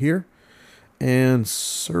want to hear. And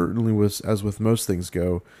certainly, as with most things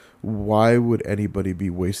go, why would anybody be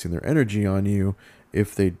wasting their energy on you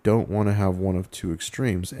if they don't want to have one of two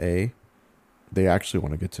extremes? A, they actually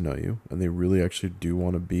want to get to know you, and they really actually do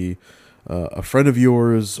want to be a friend of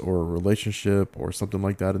yours or a relationship or something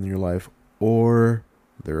like that in your life, or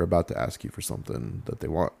they're about to ask you for something that they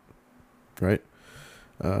want, right?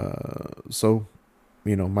 So,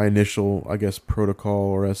 my initial, I guess, protocol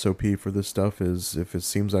or SOP for this stuff is if it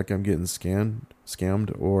seems like I'm getting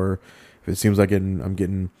scammed, or if it seems like I'm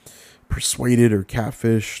getting persuaded or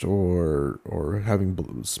catfished or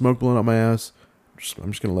having smoke blown up my ass,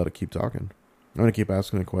 I'm just going to let it keep talking. I'm going to keep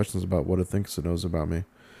asking it questions about what it thinks it knows about me.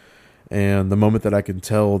 And the moment that I can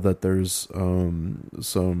tell that there's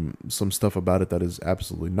some stuff about it that is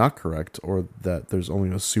absolutely not correct, or that there's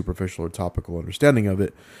only a superficial or topical understanding of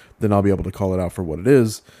it, then I'll be able to call it out for what it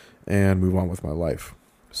is and move on with my life.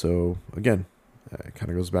 So again, it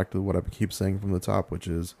kind of goes back to what I keep saying from the top, which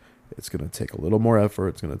is it's going to take a little more effort.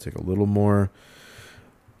 It's going to take a little more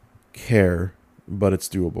care, but it's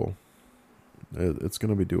doable. It's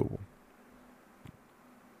going to be doable.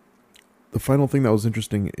 The final thing that was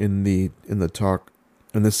interesting in the talk,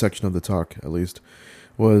 in this section of the talk at least,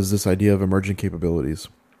 was this idea of emergent capabilities,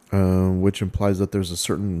 which implies that there's a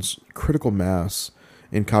certain critical mass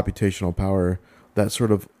in computational power that sort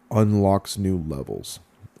of unlocks new levels.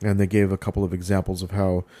 And they gave a couple of examples of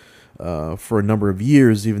how, for a number of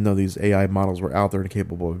years, even though these AI models were out there and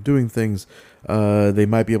capable of doing things, they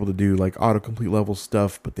might be able to do like autocomplete level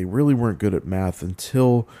stuff, but they really weren't good at math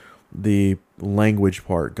until the language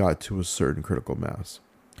part got to a certain critical mass.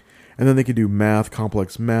 And then they could do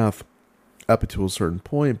complex math up to a certain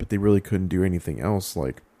point, but they really couldn't do anything else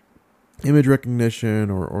like image recognition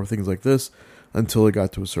or things like this until it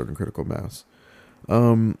got to a certain critical mass.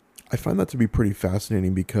 I find that to be pretty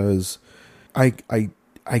fascinating because I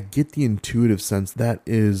get the intuitive sense that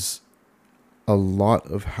is a lot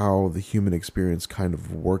of how the human experience kind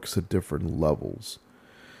of works at different levels.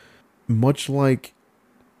 Much like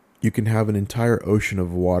you can have an entire ocean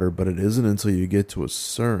of water, but it isn't until you get to a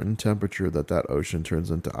certain temperature that ocean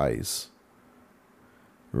turns into ice,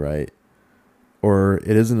 right? Or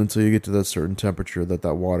it isn't until you get to that certain temperature that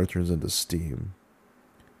water turns into steam.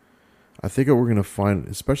 I think what we're going to find,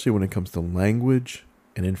 especially when it comes to language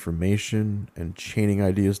and information and chaining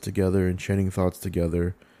ideas together and chaining thoughts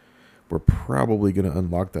together, we're probably going to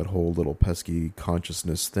unlock that whole little pesky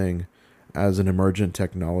consciousness thing as an emergent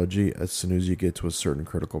technology as soon as you get to a certain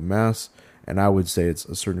critical mass. And I would say it's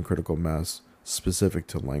a certain critical mass specific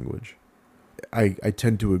to language. I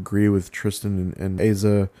tend to agree with Tristan and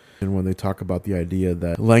Asa and when they talk about the idea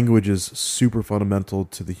that language is super fundamental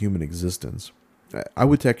to the human existence. I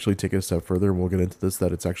would actually take it a step further, and we'll get into this,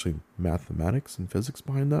 that it's actually mathematics and physics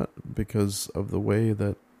behind that because of the way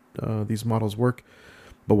that these models work,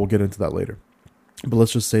 but we'll get into that later. But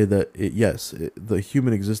let's just say that, the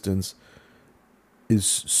human existence is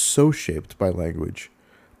so shaped by language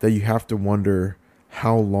that you have to wonder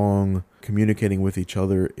how long communicating with each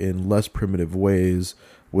other in less primitive ways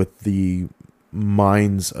with the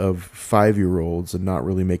minds of 5-year-olds and not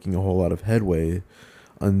really making a whole lot of headway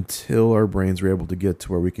until our brains are able to get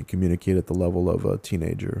to where we can communicate at the level of a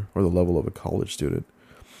teenager or the level of a college student.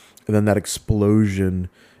 And then that explosion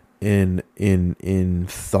in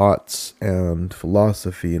thoughts and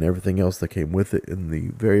philosophy and everything else that came with it in the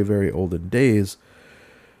very, very olden days,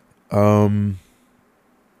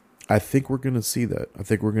 I think we're going to see that. I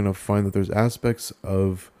think we're going to find that there's aspects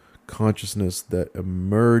of consciousness that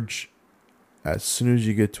emerge as soon as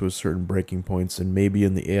you get to a certain breaking points, and maybe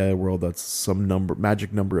in the AI world, that's some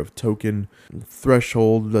magic number of token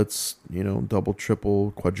threshold that's, double,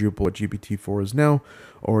 triple, quadruple what GPT-4 is now,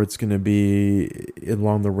 or it's going to be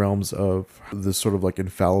along the realms of this sort of like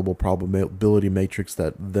infallible probability matrix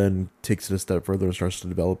that then takes it a step further and starts to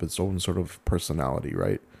develop its own sort of personality,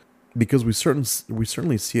 right? Because we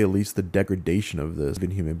certainly see at least the degradation of this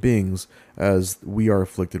in human beings as we are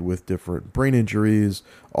afflicted with different brain injuries,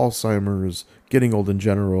 Alzheimer's, getting old in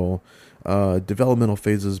general, developmental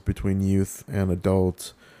phases between youth and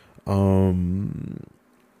adult.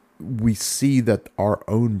 We see that our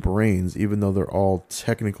own brains, even though they're all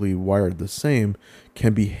technically wired the same,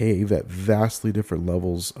 can behave at vastly different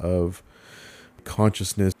levels of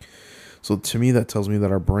consciousness. So to me, that tells me that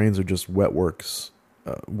our brains are just wet work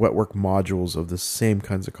modules of the same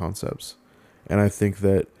kinds of concepts. And I think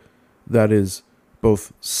that is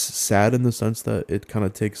both sad in the sense that it kind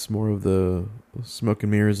of takes more of the smoke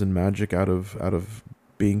and mirrors and magic out of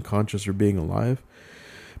being conscious or being alive.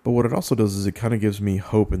 But what it also does is it kind of gives me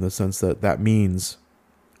hope in the sense that means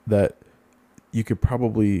that you could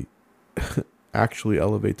probably actually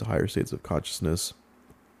elevate to higher states of consciousness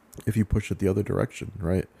if you push it the other direction,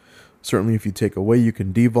 right? Certainly, if you take away, you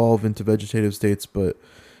can devolve into vegetative states, but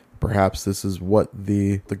perhaps this is what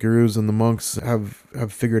the gurus and the monks have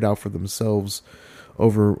figured out for themselves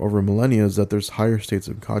over millennia, is that there's higher states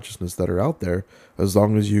of consciousness that are out there as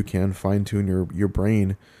long as you can fine-tune your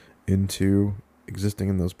brain into existing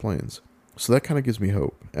in those planes. So that kind of gives me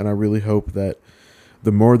hope, and I really hope that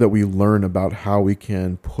the more that we learn about how we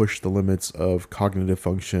can push the limits of cognitive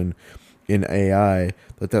function in AI,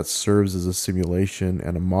 that serves as a simulation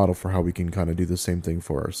and a model for how we can kind of do the same thing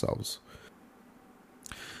for ourselves.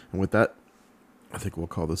 And with that, I think we'll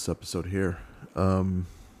call this episode here.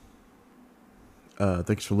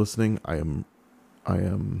 Thanks for listening. I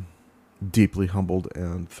am deeply humbled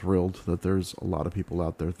and thrilled that there's a lot of people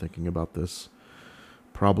out there thinking about this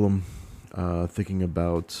problem, thinking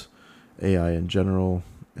about AI in general,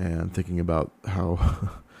 and thinking about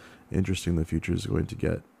how interesting the future is going to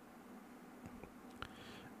get.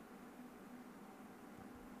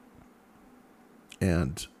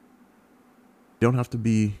 And you don't have to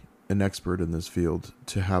be an expert in this field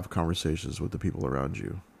to have conversations with the people around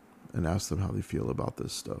you and ask them how they feel about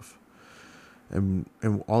this stuff. And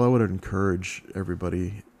all I would encourage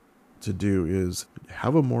everybody to do is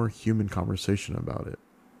have a more human conversation about it.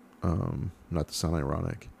 Not to sound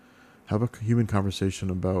ironic. Have a human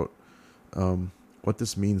conversation about what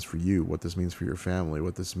this means for you, what this means for your family,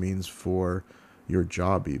 what this means for your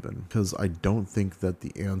job even. Because I don't think that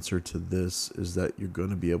the answer to this is that you're going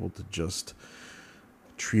to be able to just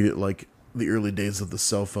treat it like the early days of the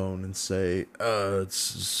cell phone and say,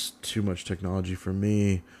 it's too much technology for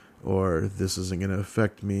me, or this isn't going to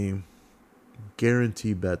affect me.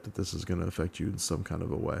 Guarantee bet that this is going to affect you in some kind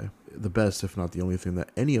of a way. The best, if not the only thing that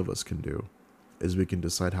any of us can do is we can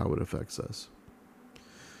decide how it affects us.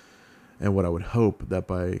 And what I would hope that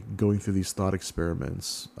by going through these thought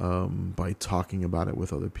experiments, by talking about it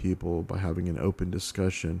with other people, by having an open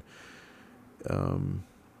discussion,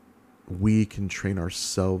 we can train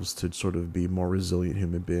ourselves to sort of be more resilient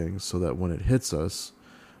human beings so that when it hits us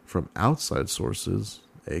from outside sources,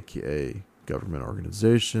 aka government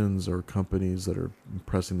organizations or companies that are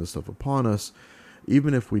pressing this stuff upon us,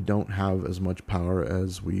 even if we don't have as much power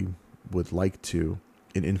as we would like to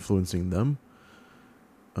in influencing them,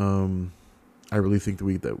 I really think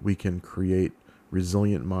that we can create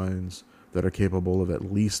resilient minds that are capable of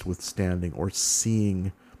at least withstanding or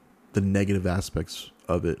seeing the negative aspects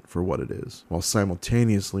of it for what it is, while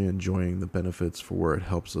simultaneously enjoying the benefits for where it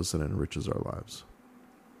helps us and enriches our lives.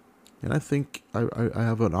 And I think I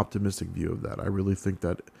have an optimistic view of that. I really think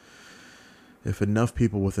that if enough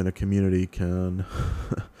people within a community can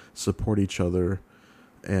support each other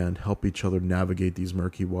and help each other navigate these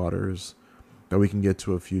murky waters, that we can get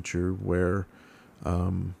to a future where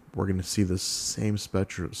we're going to see the same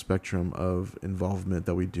spectrum of involvement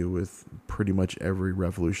that we do with pretty much every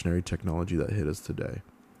revolutionary technology that hit us today.